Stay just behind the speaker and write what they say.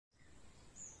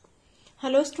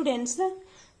Hello students,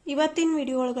 ಇವತ್ತಿನ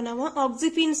video ಒಳಗೆ ನಾವು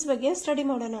ಆಕ್ಸಿಪೀನ್ಸ್ ಬಗ್ಗೆ ಸ್ಟಡಿ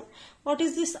ಮಾಡೋಣ. What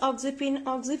is this ಆಕ್ಸಿಪೀನ್?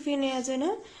 Oxepine is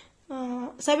a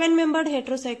 7-membered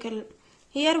heterocycle.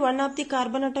 Here one of the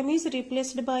carbon atom is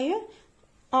replaced by a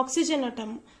oxygen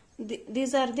atom.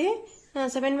 These are the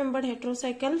 7-membered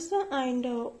heterocycles and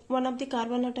one of the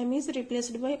carbon atom is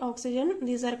replaced by oxygen.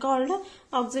 These are called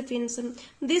oxepines.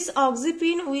 This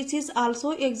oxepine which is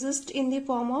also exist in the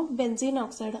form of benzene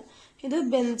oxide. ಇದು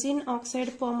benzene oxide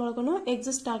form ಒಳಗನು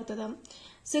exist ಆಗ್ತದ.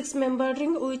 6-membered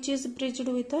ring which is bridged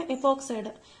with epoxide.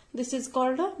 This is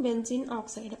called benzene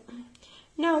oxide.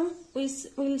 Now we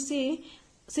will see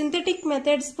synthetic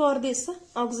methods for this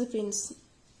oxepines.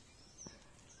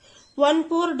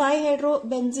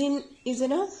 1,4-dihydrobenzene is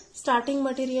a starting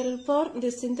material for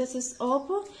the synthesis of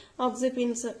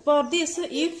oxepines. For this,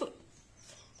 if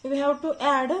we have to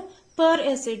add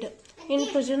peracid in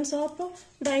presence of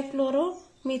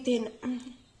dichloromethane,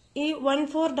 ಈ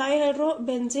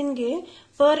 1,4-dihydrobenzene ಗೆ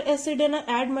peracid ಅನ್ನು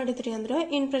add ಮಾಡಿದ್ರಿ ಅಂದ್ರೆ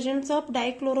in presence of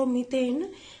dichloromethane,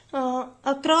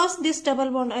 across this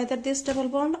double bond, either this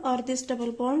double bond or this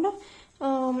double bond,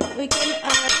 we can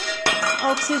add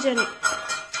oxygen.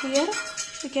 Here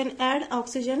we can add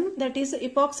oxygen, that is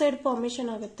epoxide formation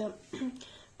ಆಗುತ್ತೆ.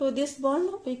 To this bond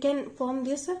we can form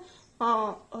this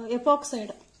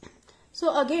epoxide. So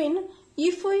again,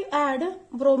 if we add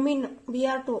bromine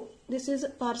Br2, this is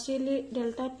partially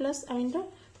delta plus and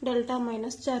delta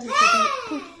minus charge.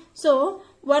 So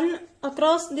one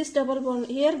across this double bond,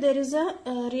 here there is a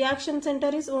reaction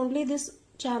center is only this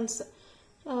chance.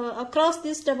 Across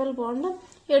this double bond,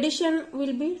 addition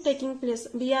will be taking place.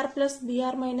 Br plus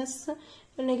Br minus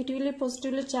negatively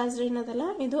positively charged ಏನದಲ್ಲ,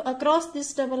 ಇದು across this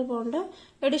double bond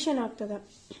addition ಆಗ್ತದೆ.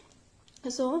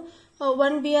 So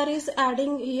one Br is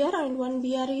adding here and one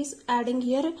Br is adding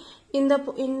here in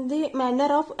the manner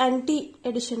of anti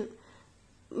addition.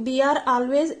 Br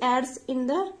always adds in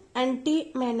the anti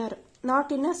manner, not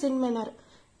in a syn manner.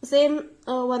 Same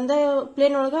ಒಂದೇ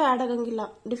plane ಒಳಗೆ add ಆಗಂಗಿಲ್ಲ,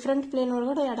 different plane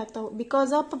ಒಳಗಡೆ add ಆಗ್ತಾವೆ.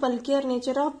 Because of bulkier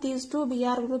nature of these two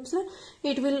Br groups,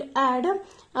 it will add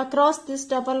across this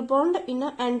double bond in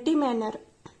aunty manner.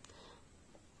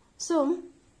 So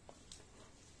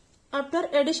after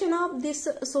addition of this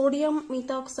sodium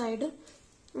methoxide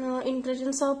in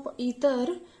presence of ether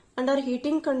under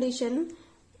heating condition,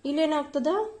 ಇಲ್ಲೇನಾಗ್ತದ,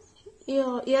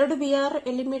 2 Br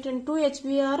eliminate and 2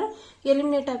 HBr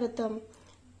eliminate ಆಗುತ್ತೆ.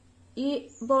 ಈ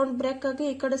bond break ಆಗಿ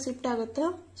ಈ ಕಡೆ shift ಆಗುತ್ತೆ.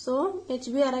 So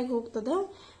HBr ಆಗಿ ಹೋಗ್ತದ.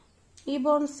 ಈ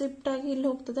bond shift ಆಗಿ ಇಲ್ಲಿ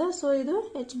ಹೋಗ್ತದ. ಸೊ ಇದು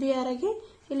HBr ಆಗಿ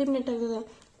ಎಲಿಮಿನೇಟ್ ಆಗ್ತದೆ.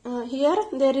 Here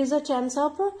there is a chance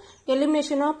of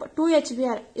elimination of 2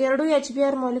 HBr. 2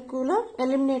 HBr molecule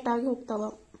eliminate ಆಗಿ ಹೋಗ್ತಾವ.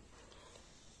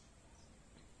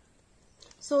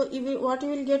 So what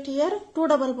you will get here 2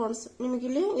 double bonds. ನಿಮಗೆ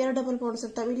ಇಲ್ಲಿ 2 ಡಬಲ್ ಬಾಂಡ್ಸ್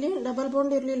ಇರ್ತಾವೆ. ಇಲ್ಲಿ ಡಬಲ್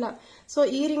ಬಾಂಡ್ ಇರಲಿಲ್ಲ. ಸೊ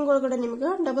ಈ ರಿಂಗ್ ಒಳಗಡೆ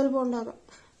ನಿಮ್ಗೆ ಡಬಲ್ ಬಾಂಡ್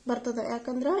ಬರ್ತದೆ,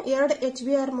 ಯಾಕಂದ್ರೆ 2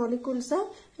 HBr ಮಾಲಿಕ್ಯೂಲ್ಸ್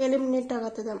ಎಲಿಮಿನೇಟ್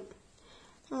ಆಗತ್ತದ.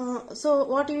 So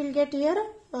what you will get here,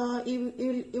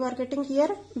 you are getting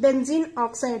here benzene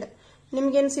oxide.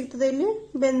 ನಿಮ್ಗೇನ್ ಸಿಗ್ತದೆ ಇಲ್ಲಿ?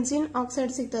 ಬೆನ್ಝೀನ್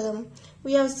ಆಕ್ಸೈಡ್ ಸಿಗ್ತದೆ.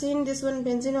 We have seen this one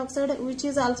benzene oxide which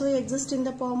is also exist in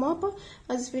the form of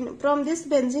ಅಸ್ಪಿನ್. From this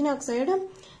benzene oxide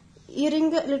ಈ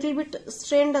ring little bit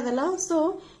ಸ್ಟ್ರೇನ್ಡ್ ಅದಲ್ಲ, so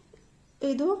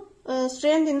ಇದು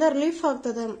strain ದಿಂದ relief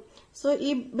ಆಗ್ತದೆ. So ಈ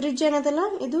ಬ್ರಿಡ್ಜ್ ಏನದಲ್ಲ,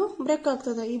 ಇದು ಬ್ರೇಕ್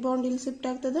ಆಗ್ತದ. ಈ ಬಾಂಡ್ ಇಲ್ಲಿ ಶಿಫ್ಟ್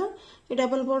ಆಗ್ತದ, ಈ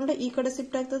ಡಬಲ್ ಬಾಂಡ್ ಈ ಕಡೆ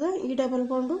ಶಿಫ್ಟ್ ಆಗ್ತದ, ಈ ಡಬಲ್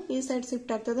ಬಾಂಡ್ ಈ ಸೈಡ್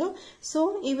ಶಿಫ್ಟ್ ಆಗ್ತದ. So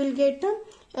you will get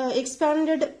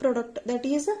expanded product, that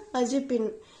is azepine.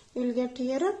 You will get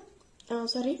here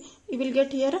you will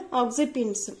get here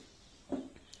oxepines.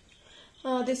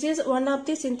 This is one of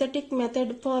the synthetic method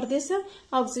for this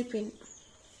oxepine.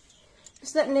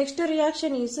 So the next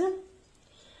reaction is,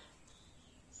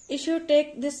 if you take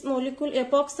this molecule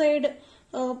epoxide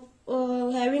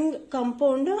having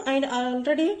compound and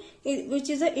already which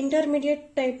is a intermediate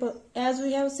type, as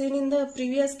we have seen in the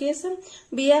previous case,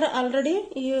 Br already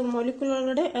ಈ molecule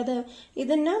ಒಳಗಡೆ ಅದ.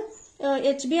 ಇದನ್ನ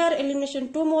HBr elimination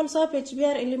 2 moles of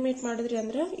HBr eliminate ಮಾಡಿದ್ರಿ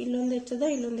ಅಂದ್ರೆ ಇಲ್ಲೊಂದು ಹೆಚ್ಚದ,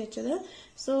 ಇಲ್ಲೊಂದು ಹೆಚ್ಚದ.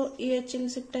 So ಈ H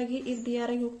ಇಲ್ಲಿ ಶಿಫ್ಟ್ ಆಗಿ ಇದು Br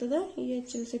ಆಗಿ ಹೋಗ್ತದ, ಈ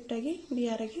H ಇಲ್ಲಿ ಶಿಫ್ಟ್ ಆಗಿ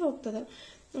Br ಆಗಿ ಹೋಗ್ತದ.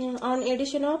 On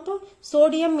edition of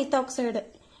sodium ಮಿಥಾಕ್ಸೈಡ್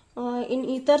in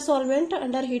ether solvent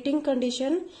under heating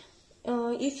condition,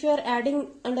 if you are adding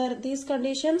under these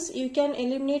conditions, you can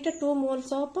eliminate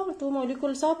 2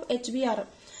 molecules of HBr.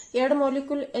 2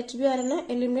 molecule HBr ಅನ್ನ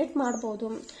eliminate ಮಾಡಬಹುದು.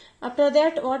 After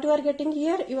that, what you are getting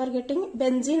here, you are getting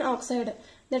benzene oxide,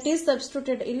 that is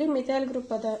substituted. ಇಲ್ಲಿ methyl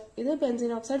group ಅದ, ಇದು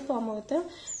benzene oxide form ಆಗುತ್ತೆ.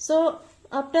 So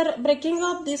after breaking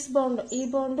of this bond, ಈ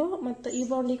bond ಮತ್ತು ಈ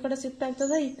bond ಈ ಕಡೆ ಶಿಫ್ಟ್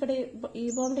ಆಗ್ತದ, ಈ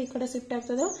ಬಾಂಡ್ ಈ ಕಡೆ ಶಿಫ್ಟ್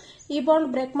ಆಗ್ತದ. ಈ ಬಾಂಡ್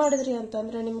ಬ್ರೇಕ್ ಮಾಡಿದ್ರಿ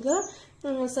ಅಂತಂದ್ರೆ ನಿಮ್ಗೆ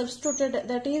substituted,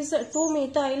 that is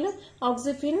 2-methyl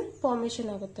oxepine formation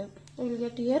ಆಗುತ್ತೆ. We will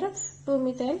get here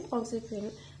 2-methyl oxepine.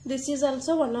 This is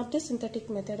also one of the synthetic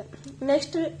method.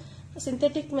 Next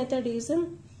synthetic method is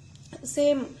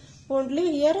same, only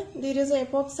here there is a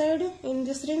epoxide in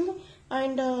this ring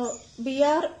and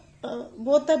Br,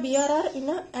 both the Br are in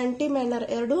a anti manner,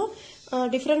 erdu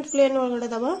different plane ಒಳಗಡೆ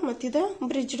ಅದಾವ ಮತ್ತಿದ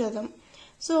bridge ಅದ.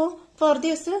 So for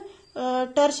this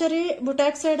tertiary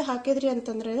butoxide ಹಾಕಿದ್ರಿ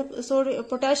ಅಂತಂದ್ರೆ,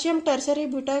 potassium tertiary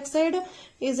butaxide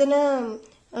is an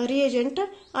reagent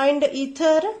and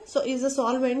ether so is a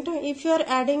solvent. If you are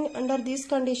adding under this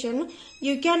condition,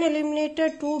 you can eliminate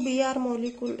 2 Br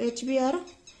molecule HBr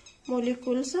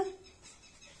molecules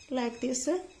like this.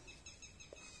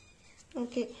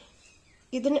 Okay,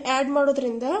 ಇದನ್ನ add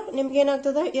ಮಾಡೋದ್ರಿಂದ ನಿಮಗೆ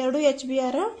ಏನಾಗ್ತದ, 2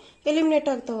 HBr eliminate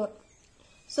ಆಗ್ತಾವ.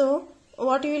 So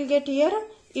what you will get here,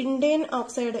 Indane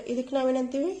oxide. ಇದಕ್ಕೆ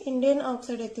ನಾವೇನಂತೀವಿ, Indane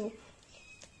oxide ಐತಿವಿ.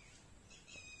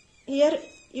 Here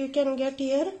you can get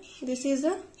here, this is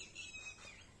a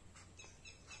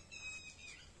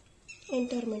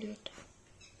intermediate.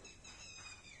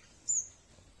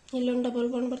 ಇಲ್ಲೊಂದು double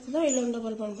bond ಬರ್ತದ, ಇಲ್ಲೊಂದು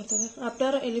double bond ಬರ್ತದ.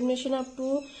 After elimination of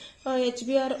 2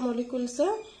 HBr molecules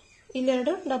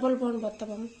ಇಲ್ಲೆರಡು double bond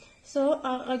ಬರ್ತವ. ಸೊ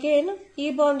ಅಗೇನ್ ಈ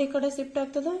bond ಈ ಕಡೆ shift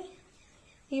ಆಗ್ತದ,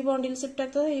 ಈ ಬಾಂಡ್ ಇಲ್ಲಿ ಶಿಫ್ಟ್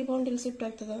ಆಗ್ತದ, ಈ ಬಾಂಡ್ ಇಲ್ಲಿ ಶಿಫ್ಟ್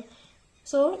ಆಗ್ತದ.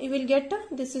 So you will get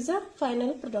this is a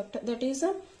final product, that is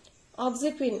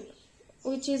ಆಕ್ಸಿಪಿನ್,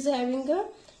 which is having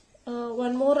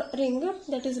one more ring,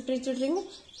 that is bridged ring.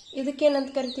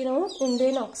 ಇದಕ್ಕೇನಂತ ಕರಿತೀವಿ ನಾವು,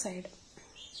 Indane oxide.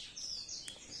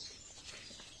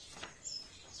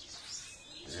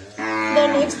 The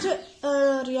next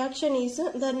reaction is,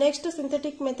 the next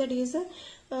synthetic method is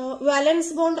valence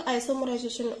bond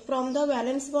isomerization. From the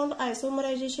valence bond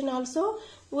isomerization also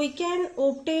we can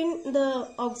obtain the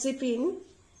oxipine.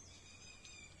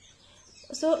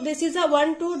 So this is a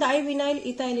 1,2-divinyl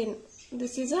ethylene.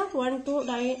 This is a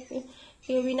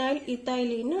 1,2-divinyl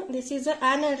ethylene. This is a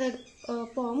anhydride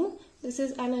form. This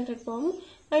is anhydride form.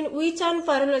 And which on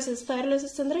pyrolysis,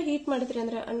 pyrolysis ಅಂದ್ರೆ heat ಮಾಡಿದ್ರಿ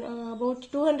ಅಂದ್ರೆ about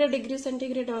 200 degree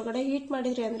centigrade ಒಳಗಡೆ heat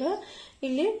ಮಾಡಿದ್ರಿ ಅಂದ್ರೆ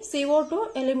ಇಲ್ಲಿ CO2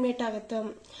 eliminate ಆಗುತ್ತೆ.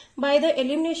 By the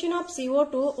elimination of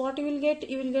CO2 what you will get,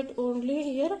 you will get only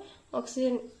here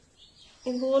oxygen.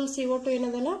 ಇದು hole CO2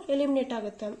 ಏನದಲ್ಲ ಎಲಿಮಿನೇಟ್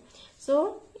ಆಗುತ್ತೆ. ಸೊ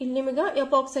ಇಲ್ಲಿ ನಿಮಗೆ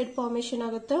ಎಪಾಕ್ಸೈಡ್ ಫಾರ್ಮೇಶನ್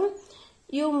ಆಗುತ್ತೆ.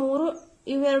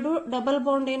 ಇವೆರಡು ಡಬಲ್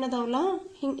ಬಾಂಡ್ ಏನದಾವಲ್ಲ,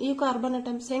 ಈ ಕಾರ್ಬನ್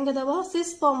ಅಟಮ್ಸ್ ಹೆಂಗದಾವ,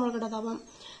 ಸಿಸ್ ಫಾರ್ಮ್ ಒಳಗಡೆ ಅದಾವ.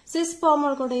 ಸಿಸ್ ಫಾರ್ಮ್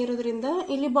ಒಳಗಡೆ ಇರೋದ್ರಿಂದ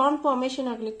ಇಲ್ಲಿ ಬಾಂಡ್ ಫಾರ್ಮೇಶನ್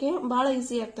ಆಗ್ಲಿಕ್ಕೆ ಬಹಳ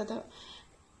ಈಸಿ ಆಗ್ತದ.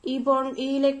 ಈ ಬಾಂಡ್, ಈ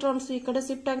ಇಲೆಕ್ಟ್ರಾನ್ಸ್ ಈ ಕಡೆ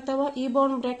ಶಿಫ್ಟ್ ಆಗ್ತಾವ, ಈ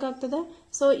ಬಾಂಡ್ ಬ್ರೇಕ್ ಆಗ್ತದ.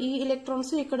 ಸೊ ಈ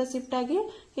ಇಲೆಕ್ಟ್ರಾನ್ಸ್ ಈ ಕಡೆ ಶಿಫ್ಟ್ ಆಗಿ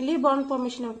ಇಲ್ಲಿ ಬಾಂಡ್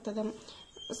ಫಾರ್ಮೇಶನ್ ಆಗ್ತದ.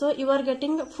 So you are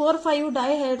getting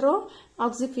 4,5-ಡೈಹೈಡ್ರೋ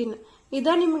ಆಕ್ಸಿಪಿನ್. ಇದ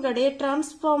ನಿಮ್ಗಡೆ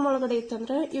ಟ್ರಾನ್ಸ್ಫಾರ್ಮ್ ಒಳಗಡೆ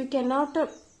ಇತ್ತಂದ್ರೆ you can not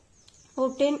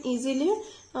obtain easily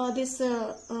this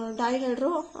dihydro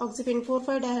oxipine,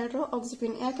 4,5-dihydro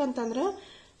oxipine. ಯಾಕಂತಂದ್ರೆ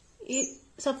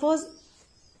suppose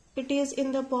it is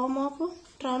in the form of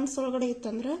ಟ್ರಾನ್ಸ್ ಒಳಗಡೆ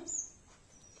ಇತ್ತಂದ್ರೆ,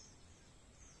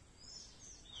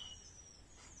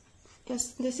 S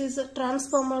this is trans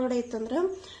form ಒಳಗಡೆ ಇತ್ತಂದ್ರೆ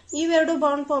ಇವೆರಡು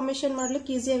ಬಾಂಡ್ ಫಾರ್ಮೇಶನ್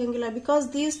ಮಾಡ್ಲಿಕ್ಕೆ ಈಸಿ ಆಗಂಗಿಲ್ಲ. Because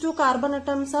these 2 carbon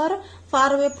atoms R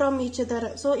far away from each other.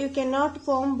 So you can not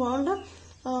form bond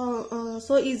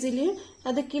so easily.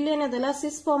 ಅದಕ್ಕೆ ಇಲ್ಲಿ ಏನದಲ್ಲ,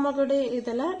 ಸಿಸ್ ಫಾರ್ಮ್ ಒಳಗಡೆ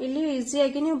ಇದಲ್ಲ, ಇಲ್ಲಿ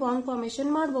ಈಸಿಯಾಗಿ ನೀವು ಬಾಂಡ್ ಫಾರ್ಮೇಶನ್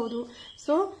ಮಾಡಬಹುದು.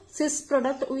 So Sis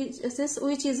product, Sis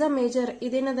which is a major,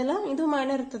 ಇದೇನದಲ್ಲ ಇದು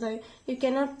ಮೈನರ್ ಇರ್ತದೆ. You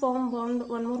can not form bond,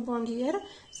 one more bond here.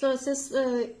 So Sis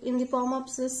in the form of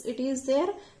Sis it is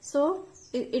there. So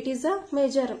it is a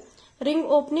major. Ring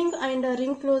opening and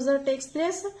ring closure takes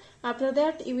place. After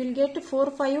that you will get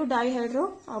 4,5-dihydro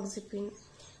oxipine.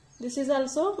 This is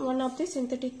also one of the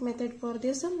synthetic method for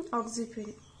this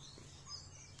oxipine.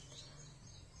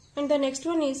 And the next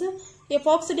one is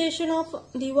epoxidation of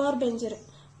diwar benzene.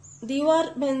 diwar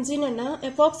benzene ಅನ್ನ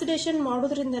epoxidation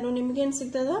ಮಾಡೋದ್ರಿಂದನೂ ನಿಮಗೆ ಏನು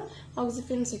ಸಿಗ್ತದ,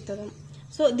 ಆಕ್ಸಿಪಿನ್ ಸಿಗ್ತದ.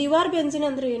 So diwar benzene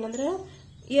ಅಂದ್ರೆ ಏನಂದ್ರೆ,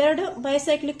 ಎರಡು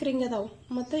ಬೈಸೈಕ್ಲಿಕ್ ring ಅದಾವ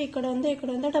ಮತ್ತೆ ಈ ಕಡೆ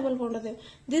ಒಂದು ಡಬಲ್ ಬಾಂಡ್ ಅದ.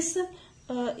 ದಿಸ್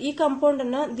ಈ ಕಾಂಪೌಂಡ್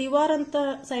ಅನ್ನ ದಿವಾರ್ ಅಂತ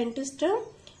ಸೈಂಟಿಸ್ಟ್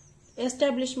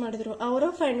ಎಸ್ಟಾಬ್ಲಿಷ್ ಮಾಡಿದ್ರು, ಅವರು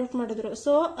ಫೈಂಡ್ ಔಟ್ ಮಾಡಿದ್ರು.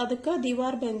 ಸೊ ಅದಕ್ಕೆ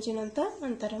ದಿವಾರ್ ಬೆಂಜಿನ್ ಅಂತ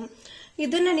ಅಂತಾರ.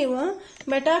 ಇದನ್ನ ನೀವು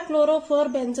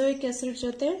ಮೆಟಾಕ್ಲೋರೋಫರ್ ಬೆಂಜೋಯಿಕ್ ಆಸಿಡ್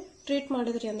ಜೊತೆ ಟ್ರೀಟ್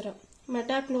ಮಾಡಿದ್ರಿ ಅಂದ್ರೆ,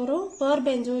 ಮೆಟಾಕ್ಲೋರೋಫರ್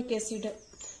ಬೆಂಜೋಯಿಕ್ acid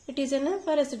it is N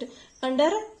fur acid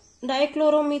under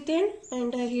ಡೈಕ್ಲೋರೋಮಿಥೇನ್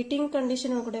and heating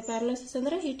condition ಒಳಗಡೆ, ಪ್ಯಾರಲೈಸಿಸ್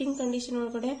ಅಂದ್ರೆ ಹೀಟಿಂಗ್ ಕಂಡೀಷನ್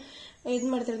ಒಳಗಡೆ ಇದು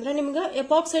ಮಾಡ್ತಾರೆ ಅಂದ್ರೆ ನಿಮ್ಗೆ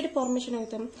ಎಪಾಕ್ಸೈಡ್ ಫಾರ್ಮೇಶನ್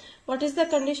ಆಗುತ್ತೆ. What is the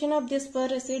condition of this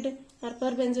per acid R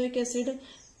per ಬೆಂಜೋಯಿಕ್ acid?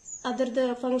 ಅದರದ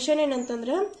ಫಂಕ್ಷನ್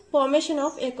ಏನಂತಂದ್ರೆ formation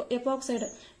of epoxide.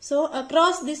 So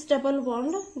across this double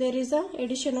bond there is a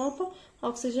edition of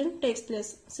oxygen takes place.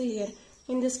 See here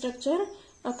in this structure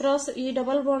across ಈ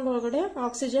double bond ಒಳಗಡೆ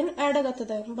oxygen add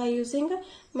ಆಗತ್ತದ by using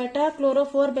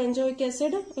ಮೆಟಾಕ್ಲೋರೋಫೋರ್ ಬೆಂಜೋಯಿಕ್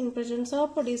acid in presence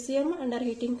of DCM under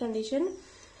heating condition.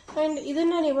 And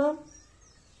ಇದನ್ನ ನೀವು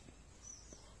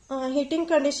heating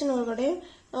condition ಒಳಗಡೆ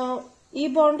ಈ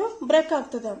bond break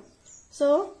ಆಗ್ತದ. So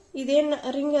ಇದೇನ್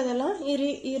ring ಅದಲ್ಲ,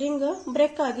 ಈ ರಿಂಗ್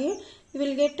ಬ್ರೇಕ್ ಆಗಿ you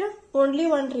will get only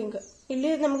one ring. ಇಲ್ಲಿ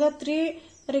ನಮ್ಗ 3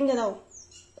 ರಿಂಗ್ ಅದಾವ.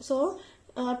 So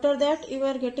after that you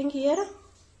are getting here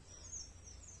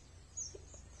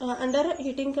under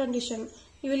heating condition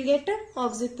you will get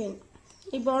ಆಕ್ಸಿಪಿನ್.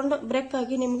 ಈ ಬಾಂಡ್ ಬ್ರೇಕ್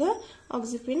ಆಗಿ ನಿಮ್ಗೆ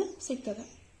ಆಕ್ಸಿಪಿನ್ ಸಿಗ್ತದೆ.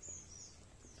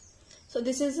 So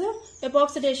this is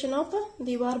ಎಪಾಕ್ಸಿಡೇಷನ್ of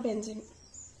ದಿವಾರ್ benzene.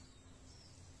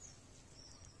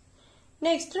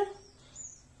 Next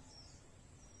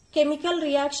chemical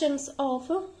reactions of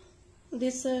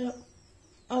this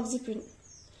oxepine.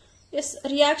 Yes,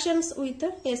 reactions with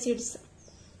acids.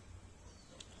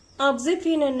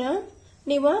 Oxepine ಅನ್ನ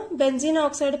ನೀವು benzene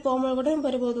oxide form ಒಳಗಡೆ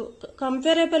ಬರಬಹುದು.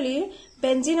 ಕಂಪೇರೇಬಲಿ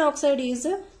benzene oxide is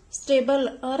stable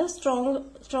R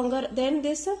stronger then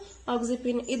this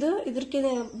ಆಕ್ಸಿಪಿನ್.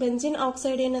 ಇದಕ್ಕಿಂತ benzene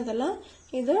oxide ಏನದಲ್ಲ,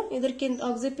 ಇದಕ್ಕಿಂತ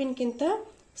ಆಕ್ಸಿಪಿನ್ ಕಿಂತ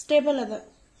ಸ್ಟೇಬಲ್ ಅದ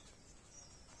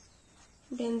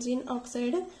ಬೆಂಜಿನ್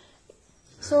ಆಕ್ಸೈಡ್.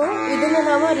 ಸೊ ಇದನ್ನ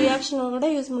ನಾವು ರಿಯಾಕ್ಷನ್ ಒಳಗಡೆ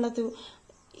ಯೂಸ್ ಮಾಡತ್ತೀವಿ.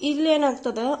 ಇಲ್ಲಿ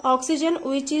ಏನಾಗ್ತದ, oxygen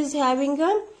which is having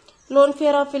lone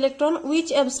pair of electron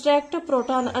which abstract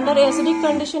proton under acidic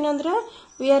condition. ಅಂದ್ರೆ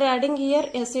we are adding here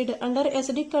acid. Under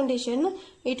acidic condition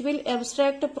it will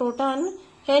abstract proton.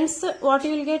 Hence what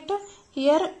you will get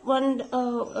here one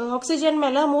oxygen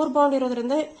ಮೇಲೆ 3 bond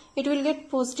ಇರೋದ್ರಿಂದ it will get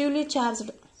positively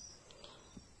charged.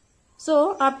 So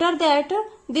after that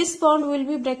this bond will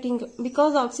be breaking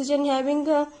because oxygen having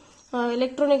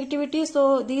electronegativity, so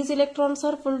these electrons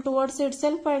are pulled towards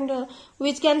itself and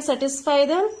which can satisfy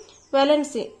the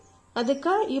valency. ಅದಕ್ಕ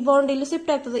ಈ bond ಇಲ್ಲಿ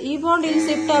shift ಆಗ್ತದೆ. ಈ bond ಇಲ್ಲಿ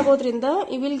shift ಆಗೋದ್ರಿಂದ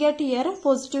you will get here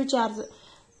positive charge.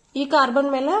 ಈ carbon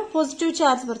ಮೇಲೆ positive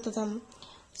charge ಬರ್ತದ.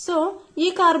 ಸೊ ಈ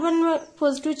ಕಾರ್ಬನ್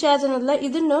ಪಾಸಿಟಿವ್ ಚಾರ್ಜ್ ಅನ್ನೋದಲ್ಲ,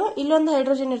 ಇದನ್ನ ಇಲ್ಲೊಂದು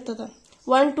ಹೈಡ್ರೋಜನ್ ಇರ್ತದ.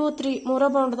 1 2 3 3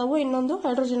 ಬಾಂಡ್ ಅದಾವು, ಇನ್ನೊಂದು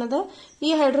ಹೈಡ್ರೋಜನ್ ಅದ.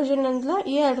 ಈ ಹೈಡ್ರೋಜನ್ ಅಂದ್ಲ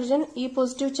ಈ ಹೈಡ್ರೋಜನ್ ಈ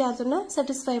ಪಾಸಿಟಿವ್ ಚಾರ್ಜ್ ಅನ್ನ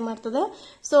ಸ್ಯಾಟಿಸ್ಫೈ ಮಾಡ್ತದ.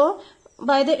 So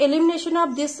by the elimination of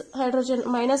this hydrogen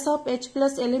minus of H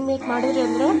plus eliminate ಮಾಡಿದ್ರಿ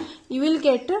ಅಂದ್ರೆ you will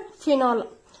get phenol.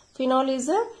 Phenol is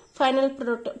a final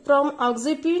product. From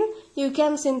oxepine you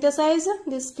can synthesize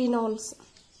these phenols.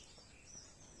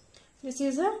 This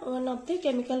is one of the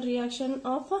chemical reaction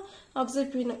of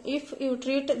oxepine. If you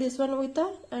treat this one with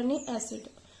any acid,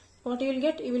 what you will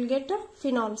get? You will get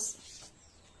phenols.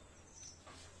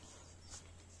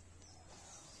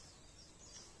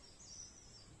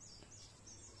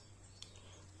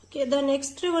 Okay, the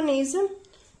next one is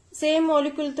same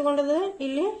molecule ತಗೊಂಡದ.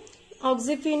 ಇಲ್ಲಿ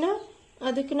ಆಕ್ಸಿಪಿನ್,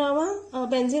 ಅದಕ್ಕೆ ನಾವು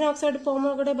benzene oxide form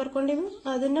ಒಳಗಡೆ ಬರ್ಕೊಂಡಿವಿ.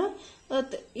 ಅದನ್ನ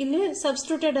ಇಲ್ಲಿ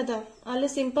substituted ಅದ. ಅಲ್ಲಿ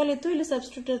simple ಇತ್ತು, ಇಲ್ಲಿ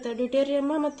ಸಬ್ಸ್ಟಿಟ್ಯೂಟೆಡ್ ಅದ.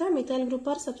 ಡ್ಯೂಟೇರಿಯಮ್ ಮತ್ತು methyl group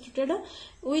R substituted.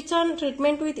 Which on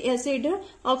treatment with acid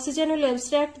oxygen will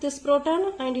abstract this proton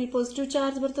and ಇಲ್ಲಿ ಪಾಸಿಟಿವ್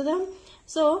ಚಾರ್ಜ್ ಬರ್ತದ.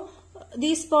 So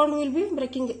this bond will be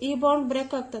breaking. ಈ ಬಾಂಡ್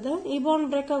ಬ್ರೇಕ್ ಆಗ್ತದ. ಈ ಬಾಂಡ್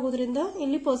ಬ್ರೇಕ್ ಆಗೋದ್ರಿಂದ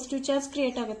ಇಲ್ಲಿ ಪಾಸಿಟಿವ್ ಚಾರ್ಜ್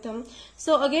ಕ್ರಿಯೇಟ್ ಆಗುತ್ತೆ.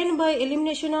 So again by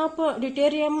elimination of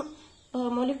ಡ್ಯೂಟೇರಿಯಮ್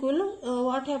molecule,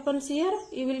 what happens here?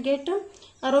 You will get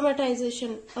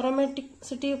aromatization.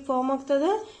 Aromaticity form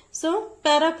ಆಗ್ತದೆ. So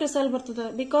paracrystal ಬರ್ತದೆ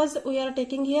because we are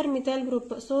taking here methyl group.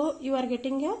 So you are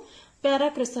getting a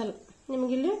paracrystal.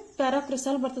 ನಿಮಗೆ ಇಲ್ಲಿ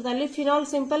paracrystal ಬರ್ತದೆ. ಅಲ್ಲಿ phenol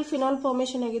simple phenol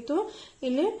formation ಆಗಿತ್ತು,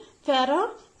 ಇಲ್ಲಿ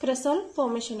paracrystal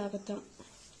formation ಆಗುತ್ತೆ.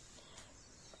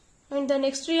 And the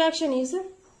next reaction is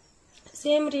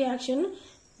same reaction.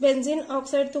 Benzene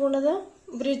oxide ತಗೊಂಡದ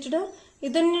bridged.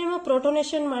 ಇದನ್ನ ನೀವು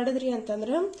ಪ್ರೋಟೋನೇಷನ್ ಮಾಡಿದ್ರಿ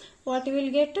ಅಂತಂದ್ರೆ what you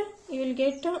will get? You will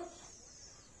get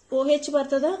OH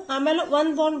ಬರ್ತದ. ಆಮೇಲೆ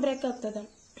ಒಂದು ಬಾಂಡ್ ಬ್ರೇಕ್ ಆಗ್ತದ.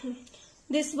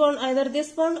 This bond either this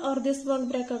bond R this bond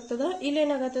break ಆಗ್ತದ. ಇಲ್ಲಿ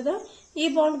ಏನಾಗತ್ತದ, ಈ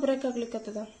ಬಾಂಡ್ ಬ್ರೇಕ್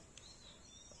ಆಗ್ಲಿಕ್ಕತ್ತದ.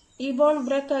 ಈ ಬಾಂಡ್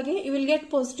ಬ್ರೇಕ್ ಆಗಿ you will get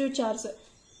positive charge.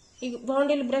 ಈಗ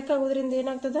ಬಾಂಡ್ ಇಲ್ಲಿ ಬ್ರೇಕ್ ಆಗೋದ್ರಿಂದ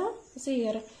ಏನಾಗ್ತದ,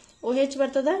 ಸಿಯರ್ OH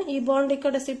ಬರ್ತದ. ಈ ಬಾಂಡ್ ಈ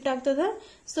ಕಡೆ ಶಿಫ್ಟ್ ಆಗ್ತದ.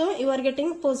 So you are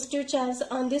getting positive charge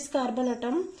on this carbon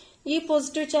atom. ಈ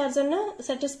ಪಾಸಿಟಿವ್ ಚಾರ್ಜ್ ಅನ್ನ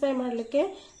ಸ್ಯಾಟಿಸ್ಫೈ ಮಾಡ್ಲಿಕ್ಕೆ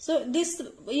ಸೊ ದಿಸ್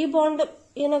ಈ ಬಾಂಡ್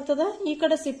ಏನಾಗ್ತದ, ಈ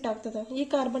ಕಡೆ ಶಿಫ್ಟ್ ಆಗ್ತದ. ಈ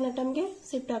ಕಾರ್ಬನ್ ಅಟಮ್ಗೆ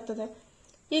ಶಿಫ್ಟ್ ಆಗ್ತದ.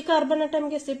 ಈ ಕಾರ್ಬನ್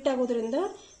ಅಟಮ್ಗೆ ಶಿಫ್ಟ್ ಆಗೋದ್ರಿಂದ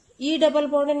ಈ ಡಬಲ್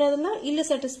ಬಾಂಡ್ ಏನದಲ್ಲ ಇಲ್ಲಿ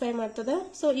ಸ್ಯಾಟಿಸ್ಫೈ ಮಾಡ್ತದ.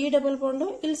 ಸೊ ಈ ಡಬಲ್ ಬಾಂಡ್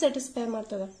ಇಲ್ಲಿ ಸ್ಯಾಟಿಸ್ಫೈ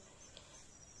ಮಾಡ್ತದ.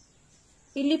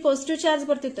 ಇಲ್ಲಿ ಪಾಸಿಟಿವ್ ಚಾರ್ಜ್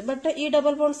ಬರ್ತಿತ್ತು, ಬಟ್ ಈ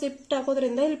ಡಬಲ್ ಬಾಂಡ್ ಶಿಫ್ಟ್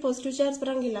ಹಾಕೋದ್ರಿಂದ ಇಲ್ಲಿ ಪಾಸಿಟಿವ್ ಚಾರ್ಜ್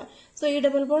ಬರಂಗಿಲ್ಲ. ಸೊ ಈ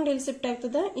ಡಬಲ್ ಬಾಂಡ್ ಇಲ್ಲಿ ಶಿಫ್ಟ್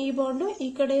ಆಗ್ತದ. ಈ ಬಾಂಡ್ ಈ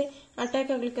ಕಡೆ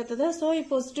ಅಟ್ಯಾಕ್ ಆಗ್ಲಿಕ್ಕತ್ತದ. ಸೊ ಈ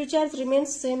positive charge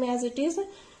remains same as it is.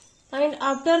 And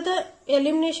after the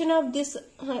elimination of this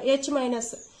H minus,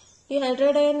 ಈ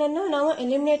ಹೈಡ್ರೈಡ್ ಅಯನ್ ಅನ್ನ ನಾವು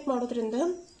ಎಲಿಮಿನೇಟ್ ಮಾಡೋದ್ರಿಂದ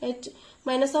H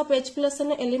minus of H plus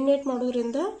ಅನ್ನ ಎಲಿಮಿನೇಟ್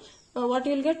ಮಾಡೋದ್ರಿಂದ what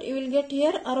you will get? You will get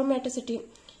here aromaticity.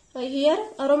 Here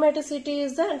aromaticity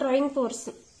is the drawing force.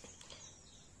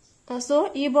 So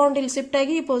ಈ bond ಇಲ್ಲಿ shift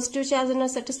ಆಗಿ ಈ ಪಾಸಿಟಿವ್ ಚಾರ್ಜ್ ಅನ್ನ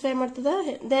ಸ್ಯಾಟಿಸ್ಫೈ ಮಾಡ್ತದ.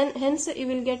 Then hence you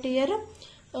will get here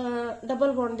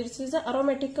double bond. This is the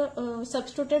aromatic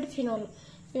substituted phenol.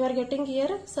 You are getting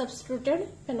here substituted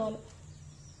phenol.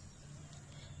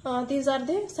 These are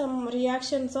the some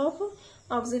reactions of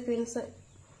oxepines.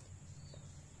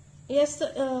 Yes,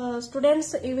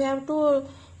 students, you have to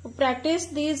practice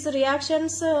these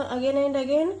reactions again and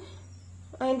again,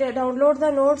 and download the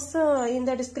notes in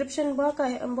the description box.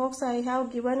 I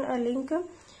have given a link,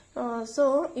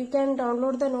 so you can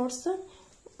download the notes,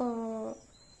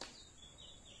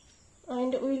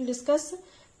 and we will discuss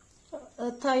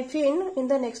Thyphene in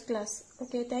the next class.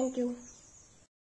 Okay, thank you.